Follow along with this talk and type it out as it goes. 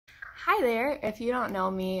Hi there, if you don't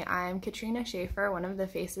know me, I'm Katrina Schaffer, one of the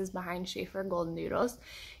faces behind Schaffer Goldendoodles,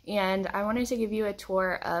 and I wanted to give you a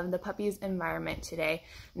tour of the puppies' environment today.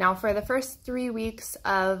 Now, for the first 3 weeks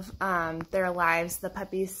of their lives, the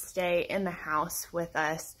puppies stay in the house with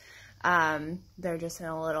us. They're just in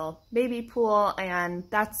a little baby pool, and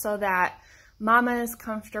that's so that Mama is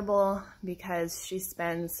comfortable because she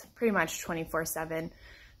spends pretty much 24/7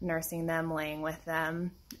 nursing them, laying with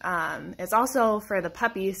them. It's also for the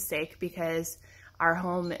puppies' sake because our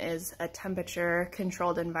home is a temperature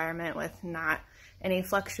controlled environment with not any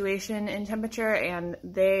fluctuation in temperature, and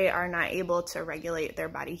they are not able to regulate their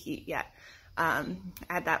body heat yet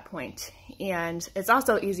at that point. And it's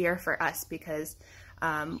also easier for us because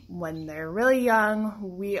when they're really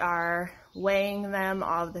young, we are weighing them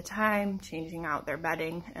all the time, changing out their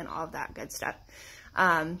bedding and all of that good stuff.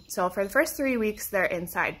 So for the first 3 weeks, they're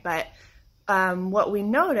inside, but what we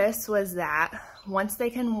noticed was that once they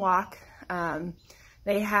can walk,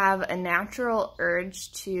 they have a natural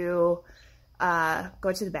urge to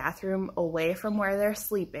go to the bathroom away from where they're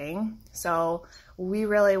sleeping. So we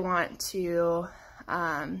really want to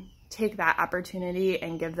take that opportunity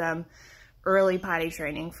and give them early potty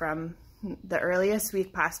training from the earliest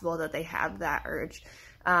week possible that they have that urge.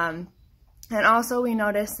 And also we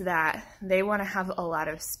noticed that they want to have a lot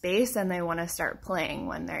of space and they want to start playing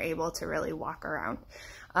when they're able to really walk around.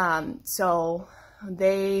 So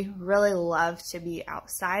they really love to be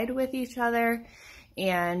outside with each other,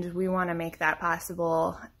 and we want to make that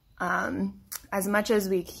possible as much as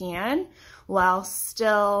we can while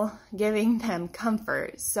still giving them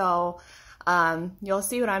comfort. So you'll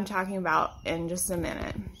see what I'm talking about in just a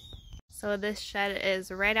minute. So this shed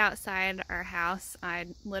is right outside our house. I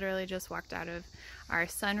literally just walked out of our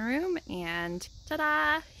sunroom and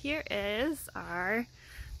ta-da! Here is our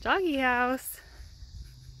doggy house.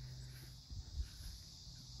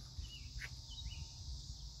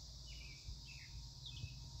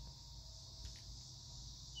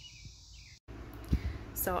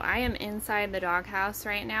 So I am inside the doghouse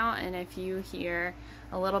right now, and if you hear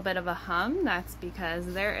a little bit of a hum, that's because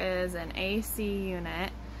there is an AC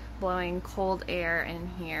unit blowing cold air in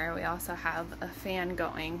here. We also have a fan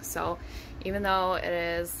going, so even though it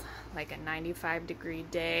is like a 95-degree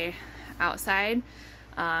day outside,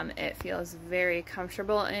 it feels very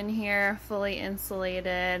comfortable in here, fully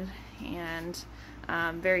insulated and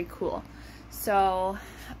very cool. So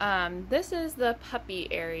this is the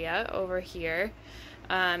puppy area over here.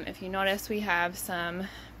 If you notice, we have some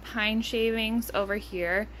pine shavings over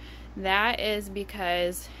here. That is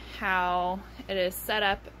because how it is set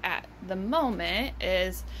up at the moment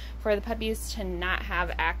is for the puppies to not have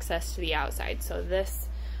access to the outside. So this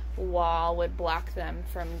wall would block them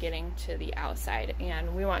from getting to the outside,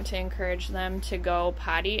 and we want to encourage them to go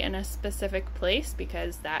potty in a specific place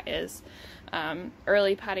because that is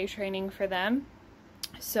early potty training for them.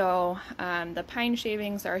 So the pine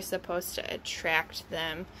shavings are supposed to attract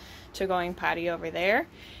them to going potty over there.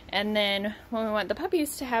 And then when we want the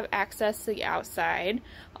puppies to have access to the outside,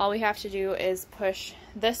 all we have to do is push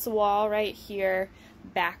this wall right here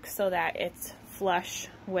back so that it's flush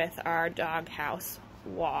with our doghouse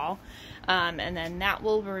wall. And then that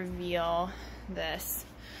will reveal this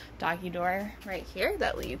doggy door right here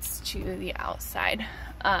that leads to the outside.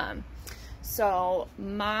 So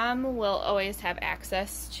Mom will always have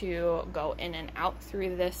access to go in and out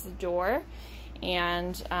through this door,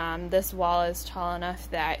 and this wall is tall enough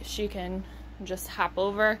that she can just hop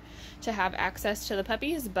over to have access to the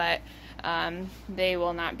puppies, but they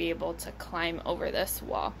will not be able to climb over this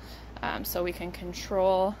wall. So we can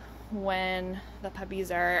control when the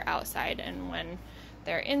puppies are outside and when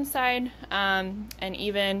they're inside, and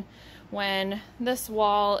even when this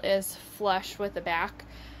wall is flush with the back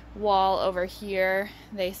wall over here,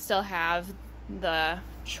 they still have the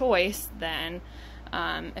choice then,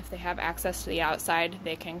 if they have access to the outside,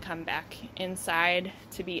 they can come back inside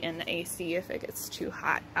to be in the AC if it gets too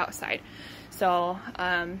hot outside. So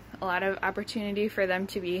a lot of opportunity for them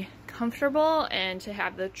to be comfortable and to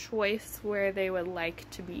have the choice where they would like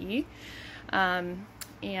to be.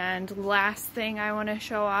 And last thing I want to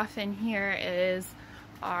show off in here is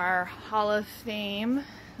our Hall of Fame.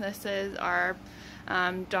 This is our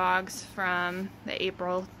dogs from the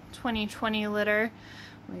April 2020 litter.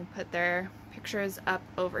 We put their pictures up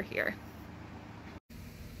over here.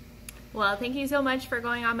 Well, thank you so much for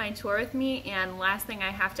going on my tour with me, and last thing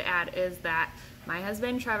I have to add is that my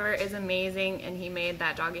husband Trevor is amazing, and he made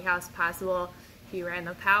that doggy house possible. He ran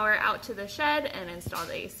the power out to the shed and installed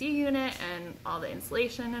the AC unit and all the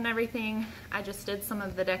insulation and everything. I just did some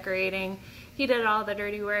of the decorating. He did all the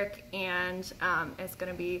dirty work, and it's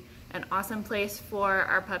going to be an awesome place for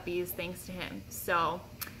our puppies thanks to him. So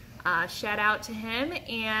shout out to him,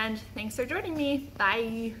 and thanks for joining me.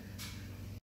 Bye.